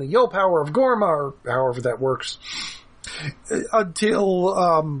people and the Yo power of Gorma, or however that works.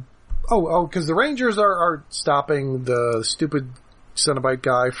 Until, because the Rangers are stopping the stupid Cenobite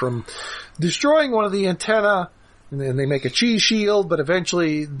guy from destroying one of the antennae, and then they make a Chi shield, but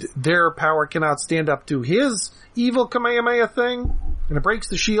eventually their power cannot stand up to his evil Kamehameha thing, and it breaks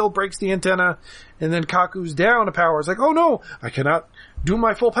the shield, breaks the antenna, and then Kaku's down to power. It's like, oh no, I cannot do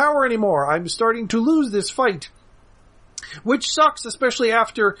my full power anymore. I'm starting to lose this fight. Which sucks, especially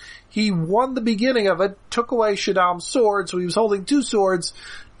after he won the beginning of it, took away Shaddam's sword, so he was holding two swords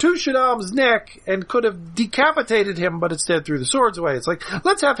to Shaddam's neck and could have decapitated him, but instead threw the swords away. It's like,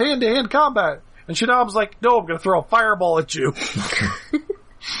 let's have hand-to-hand combat. And Shaddam's like, no, I'm going to throw a fireball at you.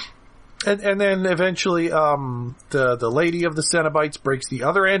 And then eventually, the lady of the Cenobites breaks the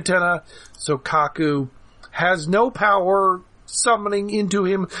other antenna, so Kaku has no power summoning into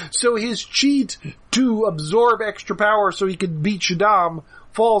him, so his cheat to absorb extra power so he could beat Shaddam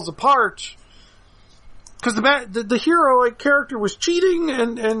falls apart. Cause the hero character was cheating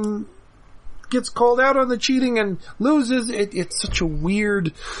and gets called out on the cheating and loses. It's such a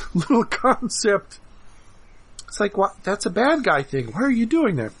weird little concept. It's like, what? That's a bad guy thing. Why are you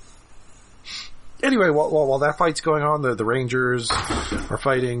doing that? Anyway, while that fight's going on, the Rangers are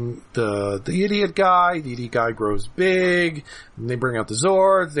fighting the idiot guy. The idiot guy grows big, and they bring out the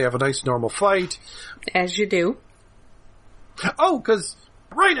Zords. They have a nice normal fight. As you do. Oh,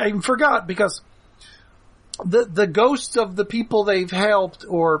 I forgot, because the ghosts of the people they've helped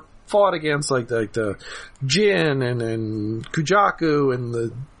or fought against, like the Jin and Kujaku and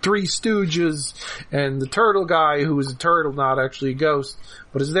the Three Stooges and the turtle guy who is a turtle, not actually a ghost,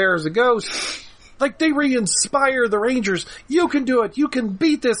 but is there as a ghost. They re-inspire the Rangers. You can do it. You can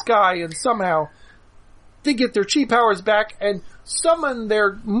beat this guy. And somehow they get their Chi powers back and summon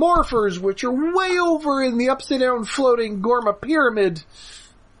their morphers, which are way over in the upside down floating Gorma pyramid.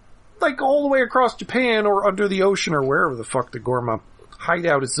 All the way across Japan or under the ocean or wherever the fuck the Gorma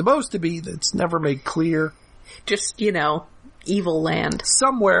hideout is supposed to be. That's never made clear. Just, evil land.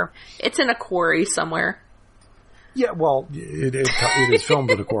 Somewhere. It's in a quarry somewhere. Yeah, well, it is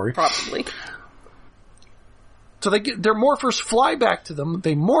filmed in a quarry. Probably. So their morphers fly back to them,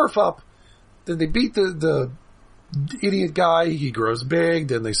 they morph up, then they beat the idiot guy, he grows big,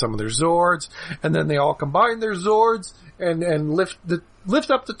 then they summon their Zords, and then they all combine their Zords and lift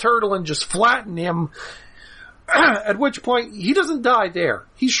up the turtle and just flatten him, at which point he doesn't die there.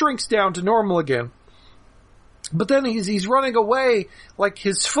 He shrinks down to normal again. But then he's running away,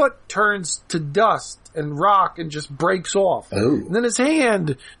 his foot turns to dust and rock and just breaks off. Ooh. And then his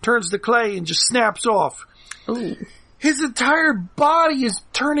hand turns to clay and just snaps off. Ooh. His entire body is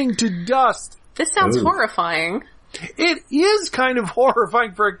turning to dust. This sounds horrifying. It is kind of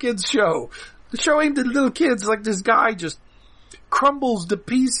horrifying for a kid's show. Showing the little kids this guy just crumbles to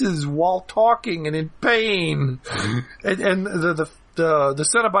pieces while talking and in pain. and the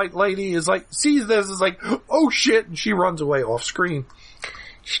Cenobite lady is sees this, is oh shit, and she runs away off screen.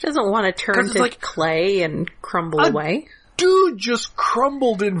 She doesn't want to turn to clay and crumble away. Dude just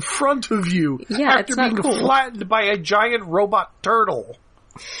crumbled in front of you after being flattened by a giant robot turtle.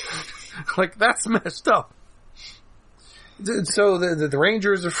 That's messed up. So the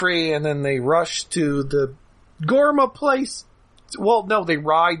Rangers are free, and then they rush to the Gorma place. Well, no, they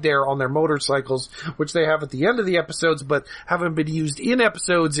ride there on their motorcycles, which they have at the end of the episodes, but haven't been used in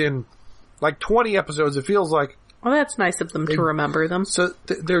episodes in 20 episodes, it feels like. Well, that's nice of them to remember them. So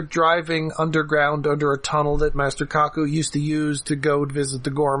they're driving underground under a tunnel that Master Kaku used to use to go visit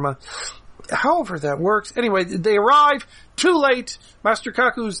the Gorma. however that works. Anyway, they arrive too late. Master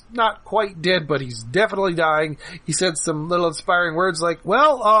Kaku's not quite dead, but he's definitely dying. He said some little inspiring words like,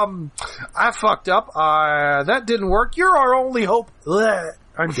 well, I fucked up. That didn't work. You're our only hope. Blech.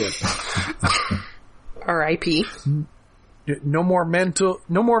 I'm dead. R.I.P. No more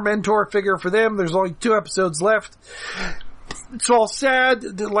mentor figure for them. There's only 2 episodes left. It's all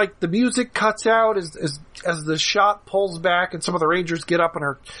sad. Like, the music cuts out as the shot pulls back and some of the Rangers get up and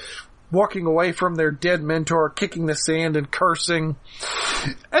are walking away from their dead mentor, kicking the sand and cursing.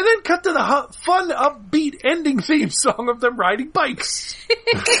 And then cut to the fun, upbeat ending theme song of them riding bikes.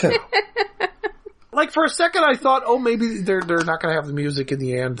 Like, for a second I thought, oh, maybe they're not going to have the music in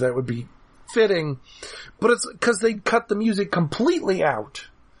the end. That would be fitting. But it's because they cut the music completely out.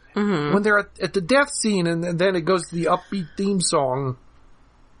 Mm-hmm. When they're at the death scene, and then it goes to the upbeat theme song,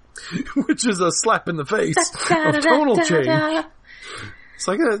 which is a slap in the face of tonal change. It's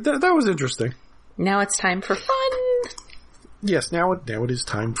like, that was interesting. Now it's time for fun. Yes, now it is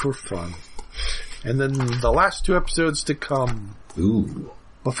time for fun. And then the last 2 episodes to come. Ooh.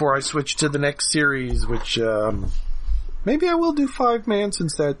 Before I switch to the next series, which, maybe I will do 5-Man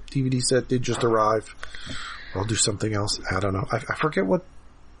since that DVD set did just arrive. Or I'll do something else. I don't know. I forget what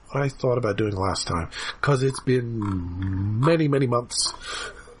I thought about doing last time. Cause it's been many, many months.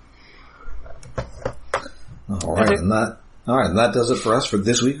 Alright, and that does it for us for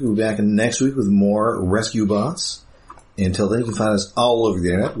this week. We'll be back next week with more Rescue Bots. Until then, you can find us all over the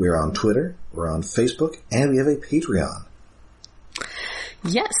internet. We're on Twitter, we're on Facebook, and we have a Patreon.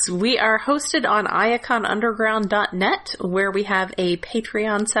 Yes, we are hosted on iaconunderground.net, where we have a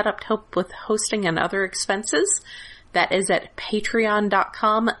Patreon set up to help with hosting and other expenses. That is at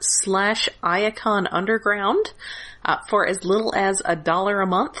patreon.com/iaconunderground. For as little as $1 a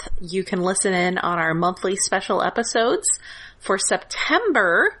month, you can listen in on our monthly special episodes. For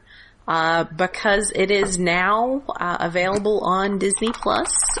September, because it is now available on Disney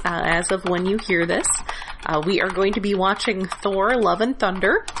Plus, as of when you hear this, we are going to be watching Thor: Love and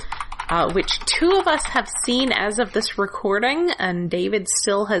Thunder, which 2 of us have seen as of this recording, and David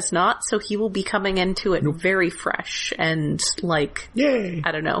still has not, so he will be coming into it very fresh and, like, yay!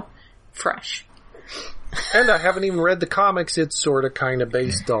 I don't know, fresh. And I haven't even read the comics it's sort of kind of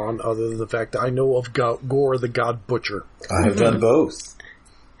based on, other than the fact that I know of Gore the God Butcher. I have done both.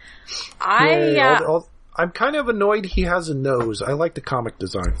 I'm kind of annoyed he has a nose. I like the comic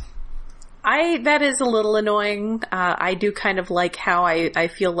design. That is a little annoying. I do kind of like how I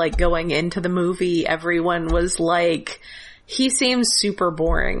feel like going into the movie, everyone was like, he seems super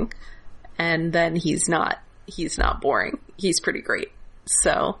boring. And then he's not boring. He's pretty great.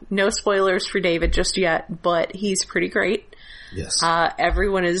 So, no spoilers for David just yet, but he's pretty great. Yes.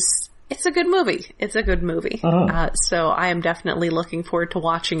 It's a good movie. It's a good movie. Uh-huh. So I am definitely looking forward to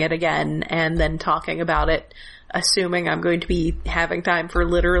watching it again and then talking about it, assuming I'm going to be having time for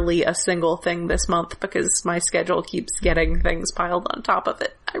literally a single thing this month because my schedule keeps getting things piled on top of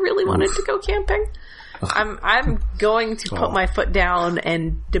it. I really wanted to go camping. I'm going to put my foot down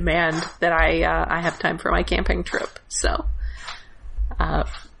and demand that I have time for my camping trip. So,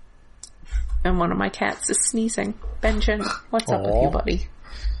 and one of my cats is sneezing. Benjamin, what's up with you, buddy?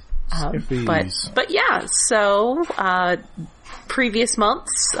 But yeah, so, previous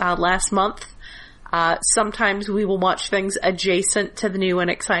months, last month, sometimes we will watch things adjacent to the new and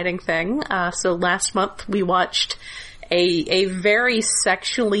exciting thing. So last month we watched a very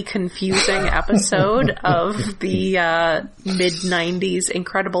sexually confusing episode of the, mid-90s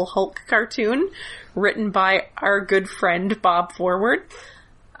Incredible Hulk cartoon written by our good friend Bob Forward.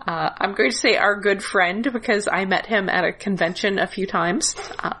 I'm going to say our good friend because I met him at a convention a few times,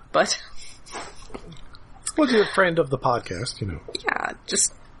 but... Was he a friend of the podcast, you know? Yeah,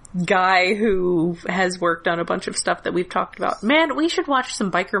 just guy who has worked on a bunch of stuff that we've talked about. Man, we should watch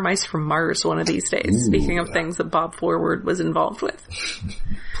some Biker Mice from Mars one of these days, Ooh, speaking of things that Bob Forward was involved with.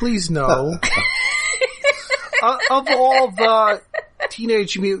 Please no. Of all the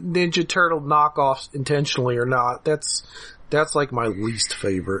Teenage Mutant Ninja Turtle knockoffs, intentionally or not, that's like my least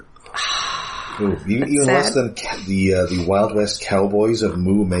favorite. Ooh, even less than the Wild West Cowboys of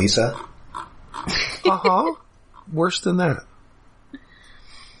Moo Mesa. Uh-huh. Worse than that.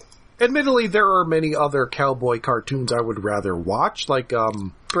 Admittedly, there are many other cowboy cartoons I would rather watch, like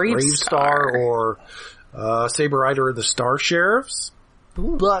Bravestar or Saber Rider and the Star Sheriffs.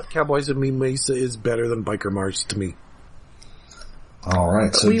 Ooh. But Cowboys of Moo Mesa is better than Biker Mars to me. All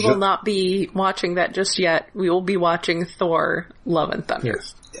right, so we will not be watching that just yet. We will be watching Thor: Love and Thunder.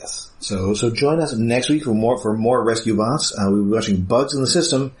 Yes. So join us next week for more Rescue Bots. We'll be watching Bugs in the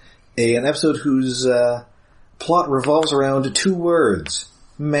System, an episode whose plot revolves around 2 words: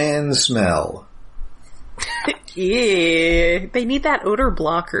 man smell. Yeah, they need that odor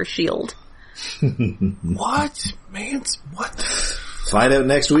blocker shield. What? What? Find out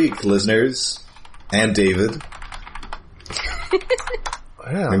next week, listeners. And David.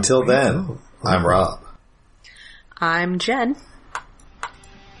 Wow, Until then, I'm Rob. I'm Jen.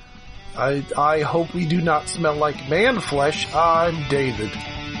 I hope we do not smell like man flesh. I'm David.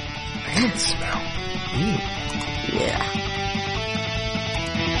 Man smell. Yeah.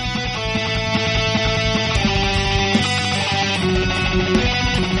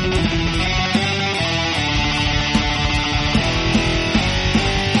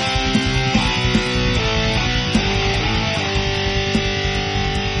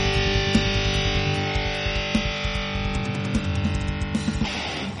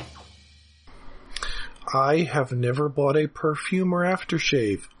 I have never bought a perfume or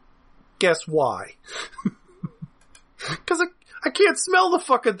aftershave. Guess why? Because I can't smell the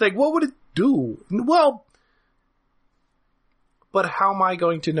fucking thing. What would it do? Well, but how am I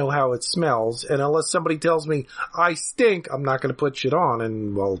going to know how it smells? And unless somebody tells me I stink, I'm not going to put shit on.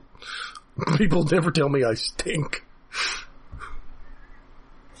 And, well, people never tell me I stink.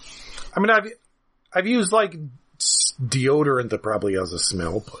 I mean, I've used, like, deodorant that probably has a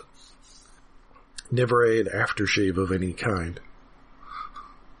smell, but never an aftershave of any kind.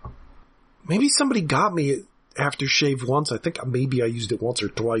 Maybe somebody got me aftershave once. I think maybe I used it once or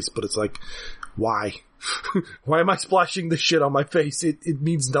twice, but it's like, why? Why am I splashing this shit on my face? It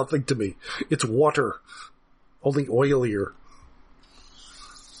means nothing to me. It's water. Only oilier.